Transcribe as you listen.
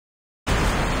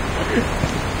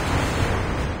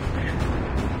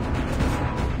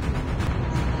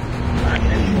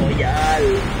Battle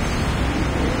Royale.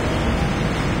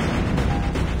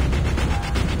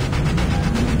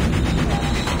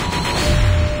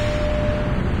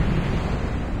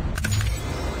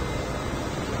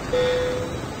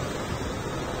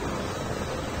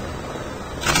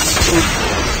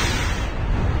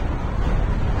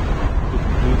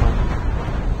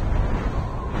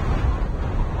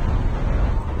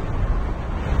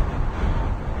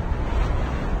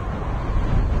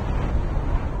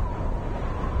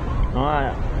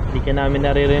 Hindi ka namin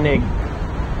naririnig.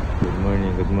 Good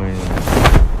morning, good morning.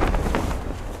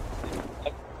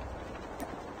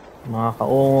 Mga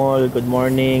kaungol, good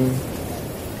morning.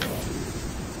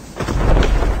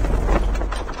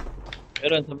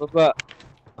 Meron sa baba.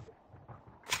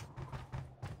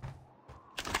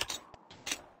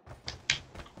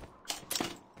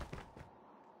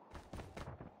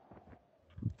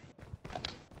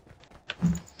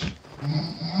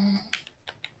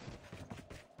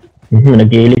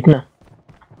 Nag-iilik na.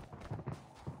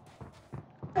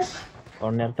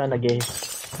 Corner tan,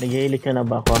 nag-iilik ka na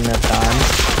ba? Corner tan.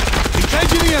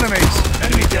 Engaging the enemies.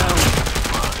 Enemy down.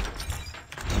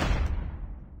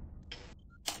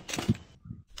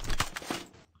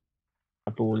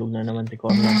 Natulog na naman si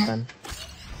corner tan.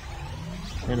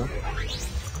 Ano?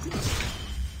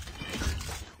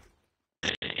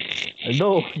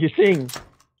 Aldo, gising.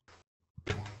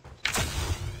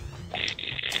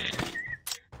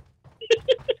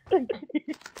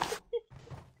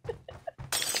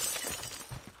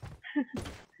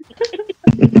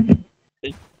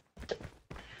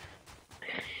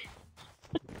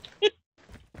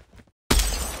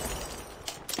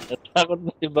 Natakot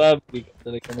na si Bobby.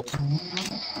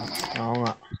 Oo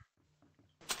nga.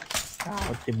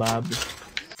 Takot si Bobby.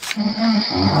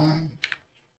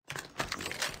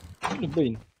 Ano ba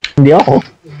yun? Hindi ako.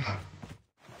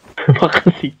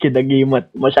 Baka si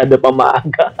kinagimat. Masyado pa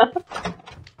maaga.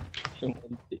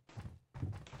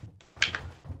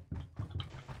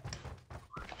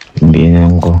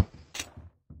 Binayan ko.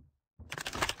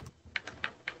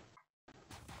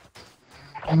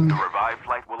 The revived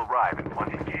flight will arrive in one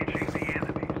engaging the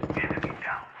enemies. Enemy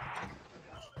down.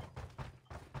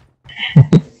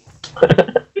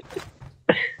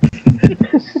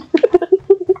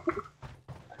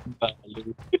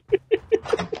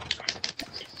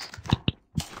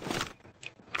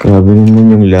 Grabe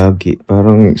naman yung lagi.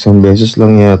 Parang isang beses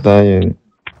lang yata yun.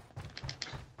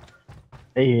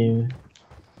 Ayun.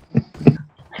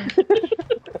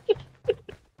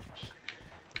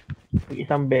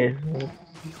 Isang beses.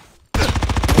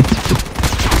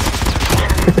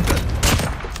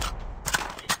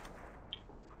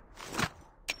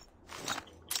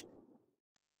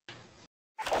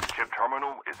 Chip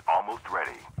terminal is almost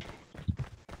ready.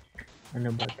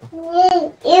 Ano ba to?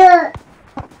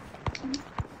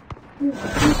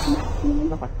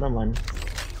 Lakas naman.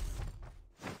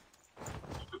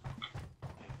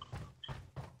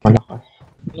 Malakas.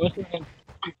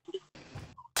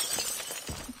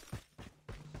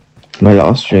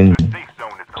 Malakas yun. Safe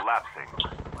zone is collapsing.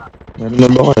 Meron na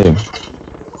ba kayo?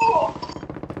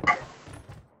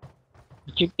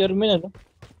 Check terminal, no?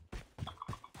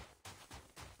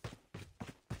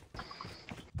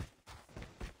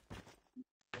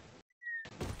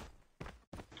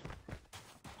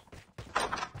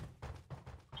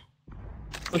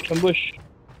 Push, ambush.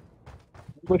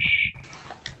 Ambush.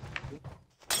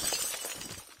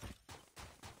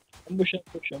 Ambush,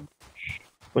 ambush, ambush.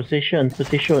 Position,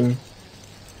 position.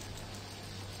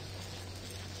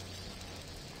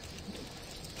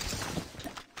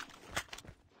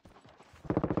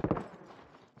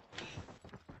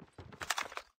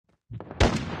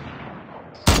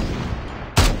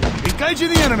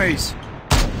 Engaging the enemies.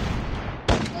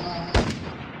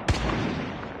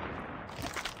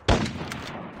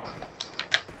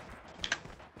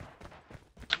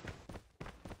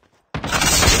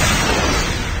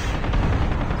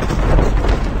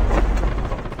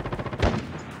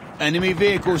 Enemy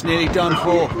vehicles nearly done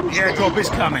for. The airdrop is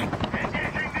coming.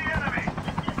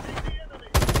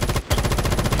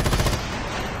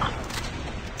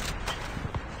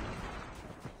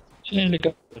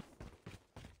 Helicopter.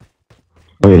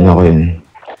 O yun, ako yun.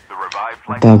 The revived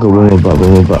flight Tago, bumaba,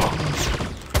 bumaba.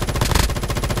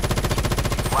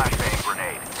 flashbang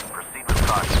grenade. Proceed with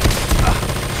caution.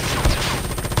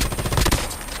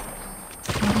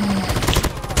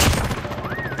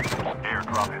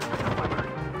 Airdrop has been delivered.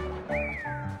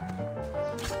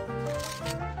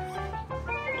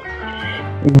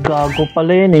 Gago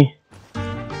pala yun eh.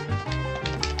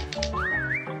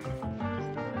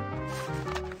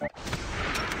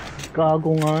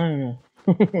 Gago nga eh.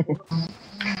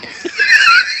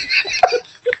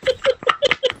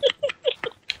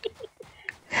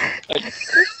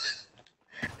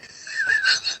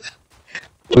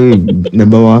 Uy,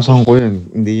 nabawasan ko yan.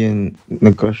 Hindi yan,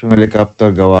 nag-crash yung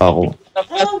helicopter, gawa ko.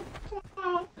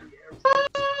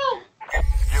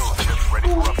 Skills just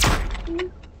ready for upgrade.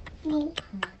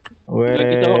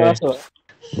 Nakita ko Weh. kaso.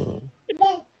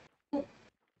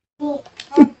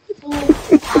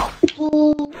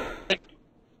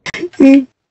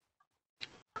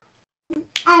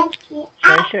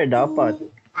 Share dapat.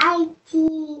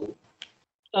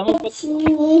 Tama pa.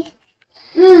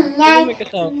 Hindi may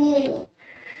kasama.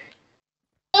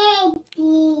 Ang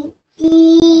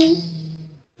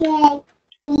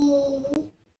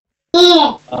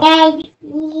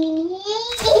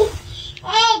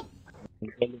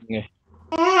galing eh.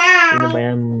 Sino ba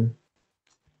yan?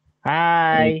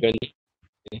 Hi! Ang galing.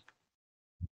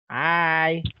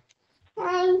 Hi!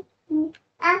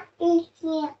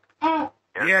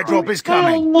 The airdrop is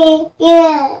coming.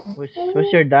 Who's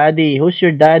your daddy? Who's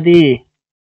your daddy?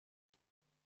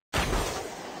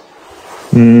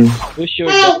 Who's your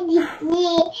dad?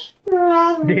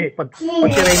 Hindi, pag si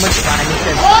Raymond Spanish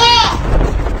yan.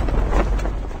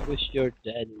 Who's your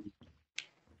daddy?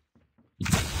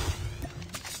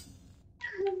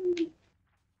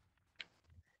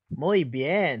 Muy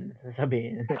bien.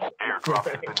 Sasabihin. Airdrop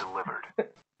has been delivered.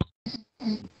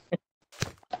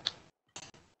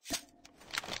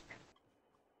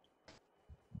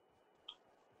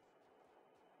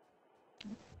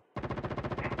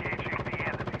 Engaging the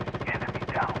enemy. Enemy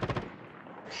down.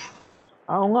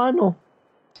 Oo nga ano.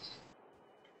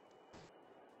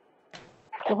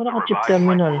 Ito ko naka-chip Revived flight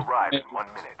terminal. will arrive in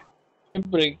 1 minute.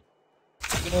 Siyempre,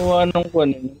 ginawa nung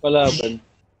kwan, ng kalaban.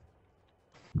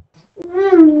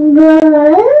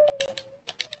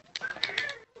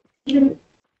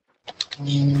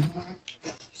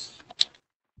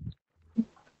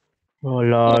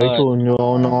 Wala, ito. Hindi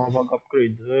ako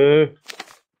nakapag-upgrade.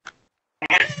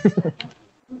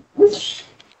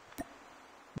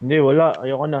 Hindi, wala.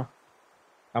 Ayoko na.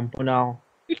 Tampo na ako.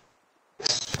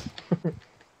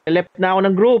 Left na ako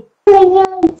ng group.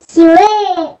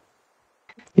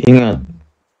 Ingat.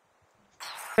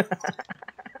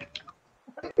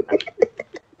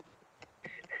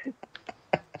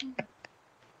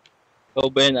 Ikaw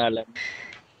ba yun, Alan?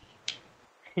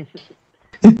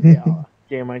 Hindi ako.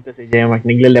 J-Mark to si J-Mark.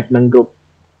 Nagle-left ng group.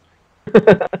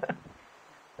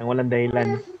 Nang walang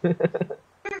dahilan.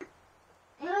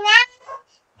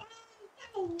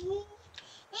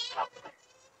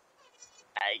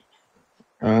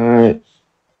 Alright.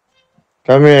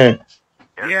 Come here.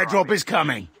 The airdrop is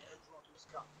coming.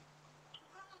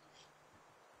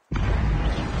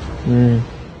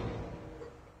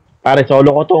 Pare, solo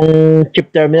ko tong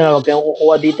chip terminal. Huwag kayong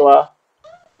kukuha dito ha.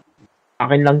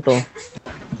 Akin lang to.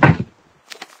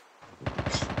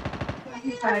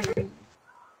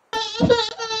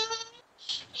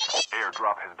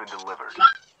 Airdrop has been delivered.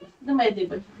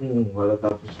 Wala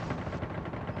tapos.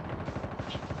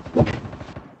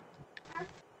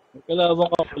 May kalaban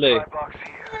ka pala eh. Supply box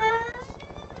here.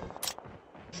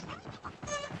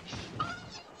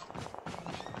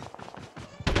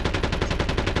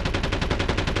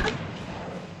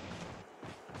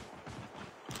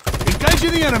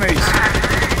 Engaging the enemies.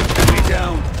 Enemy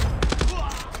down.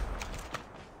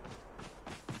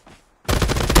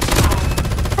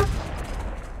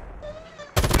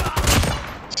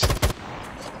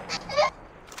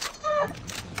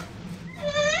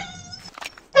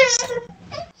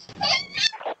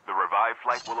 The revived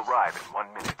flight will arrive in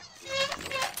 1 minute.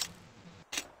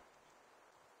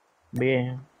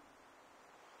 Be.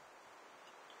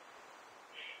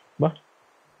 Ba?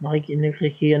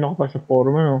 Nakikiyan ako pa sa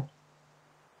forum ano.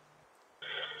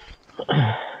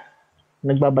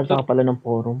 Nagbabasa ka pala ng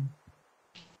forum.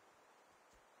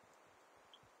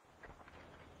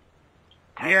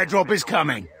 The airdrop is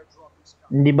coming.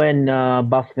 Hindi ba yan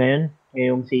buff ngayon?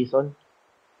 Ngayong season?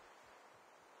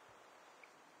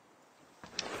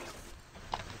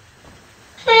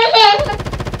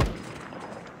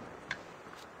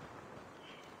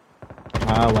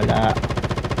 Wala.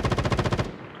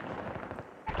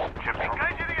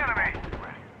 Engaging the enemy.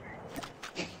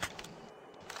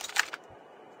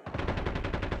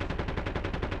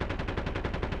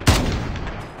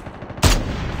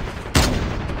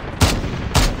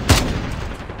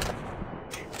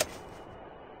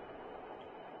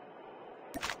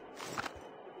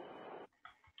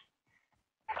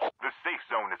 The safe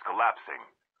zone is collapsing.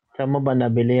 Saan mo ba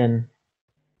nabili yan?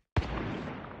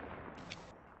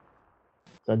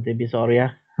 Sa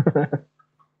Divisoria?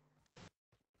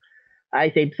 Ay,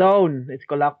 safe zone. It's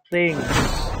collapsing.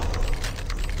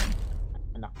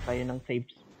 Anak tayo ng safe.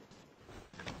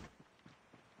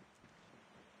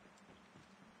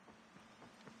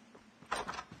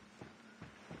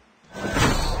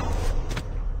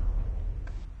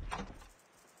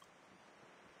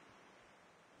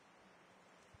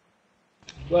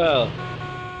 Well.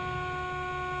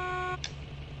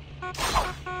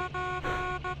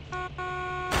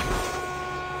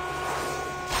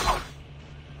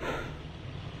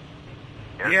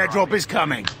 The airdrop is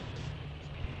coming.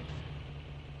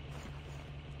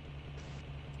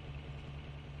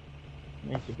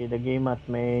 Sige, the game at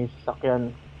may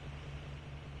sasakyan.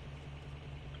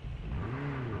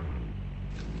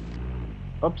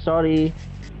 Oops, sorry.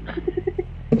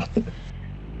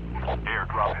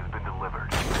 Airdrop has been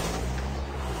delivered.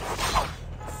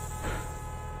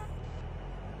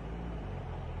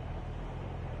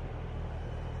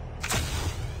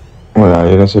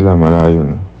 Malayo na sila, malayo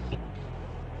na.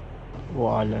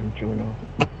 Walang tuno.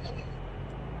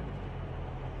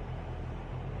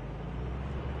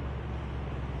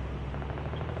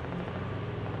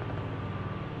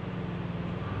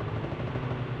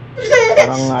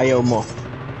 Parang ayaw mo.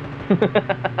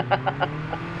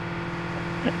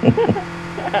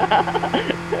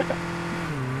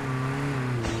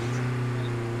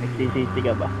 Nagsisisi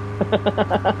ka ba?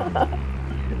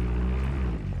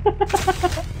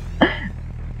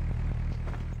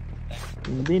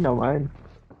 Hindi naman.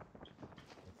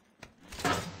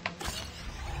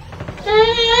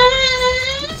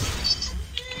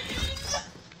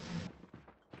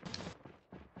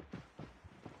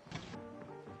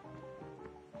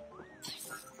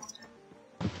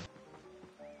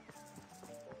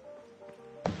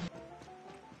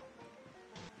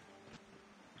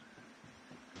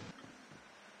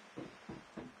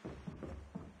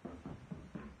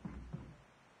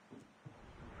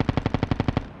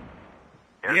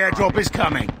 The airdrop is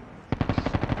coming.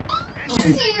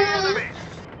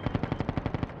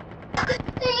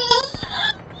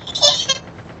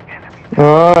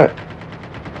 Alright.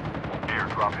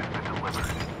 Airdrop has been delivered.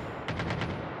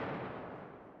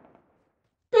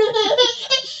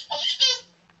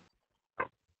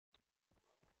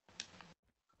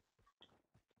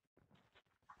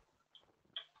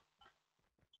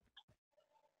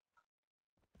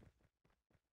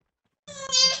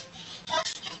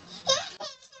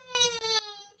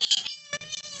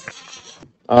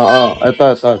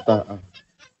 Ito.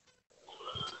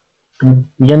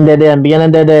 Bigyan dede yan. Bigyan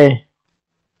ng dede.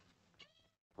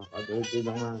 Pakadulti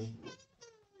lang nga.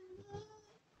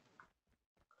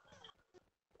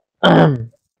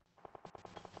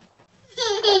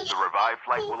 The revived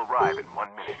flight will arrive in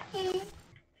 1 minute.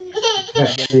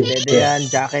 Dede yan.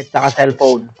 Jacket saka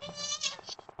cellphone.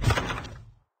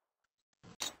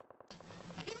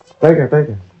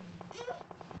 Teka.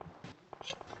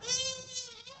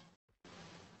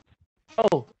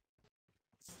 Oh.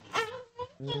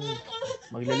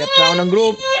 Magle-left na ako ng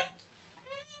group.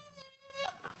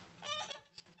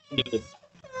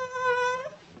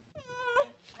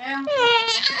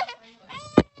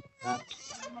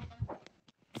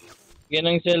 Yan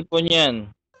ang cellphone yan.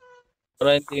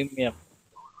 Para hindi umiyak.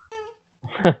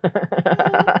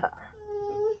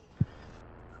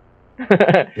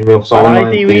 Para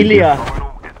kay si Willie ah.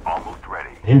 Terminal is almost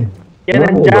ready. Yan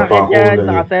ang jacket yan.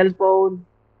 Saka cellphone.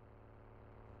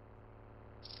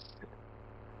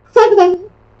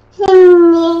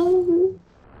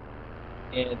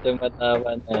 Ito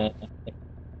matawa na.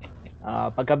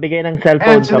 Pagkabigay ng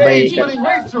cellphone, sabay. The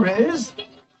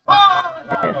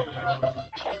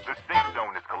safe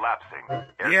zone is collapsing.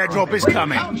 The airdrop is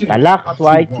coming. Lux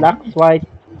white.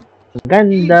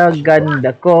 Ganda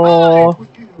ko.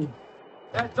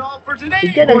 That's all for today.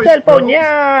 Bigyan ng boys cellphone and girls.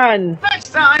 yan.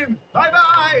 Next time.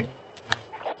 Bye-bye.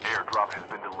 Airdrop has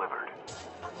been delivered.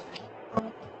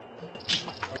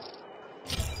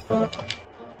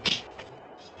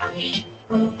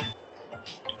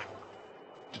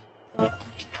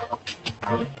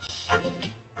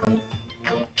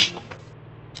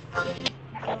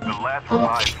 The last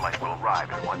revived flight will arrive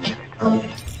in 1 minute.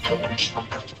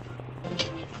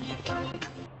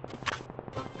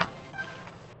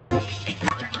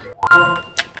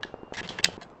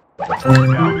 Down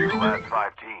to the last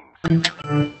 5 teams.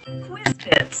 Quiz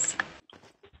bits.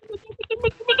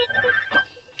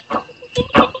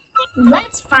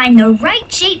 Let's find the right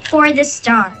shape for the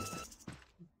star.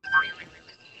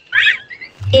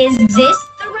 Is this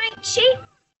the right shape?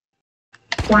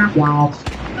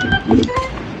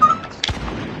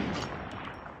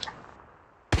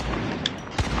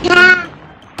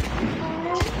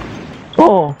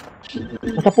 Oo.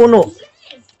 Nasa puno.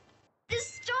 The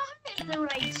star is the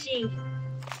shape.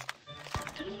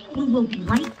 We will be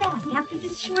right back after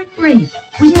this short break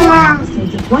with more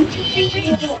episodes of 1, 2, 3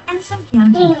 Rings and some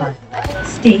counting fun.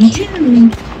 Stay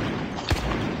tuned.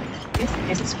 This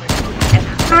is a script and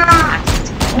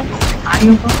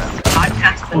audiobooks,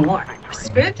 podcasts, and more. For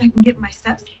script, I can get my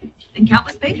steps in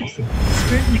countless pages.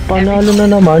 Panalo na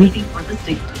naman.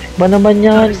 Ba naman Go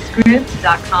yan? to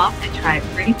script.com and try it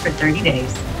free for 30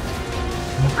 days.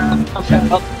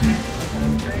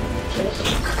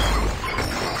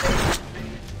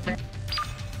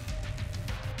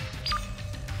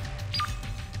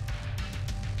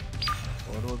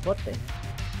 Puro bot eh.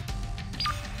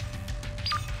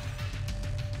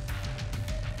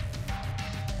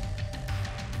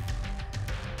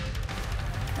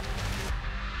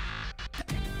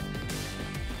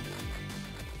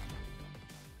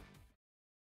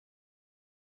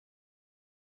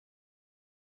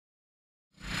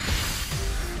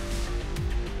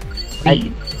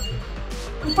 Read.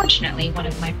 Unfortunately, one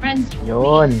of my friends told me,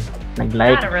 Yun.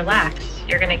 Nag-like. gotta relax.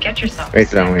 You're gonna get yourself.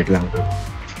 Wait lang.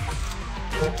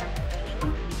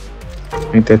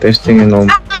 May testing ano.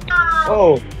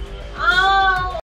 Oh!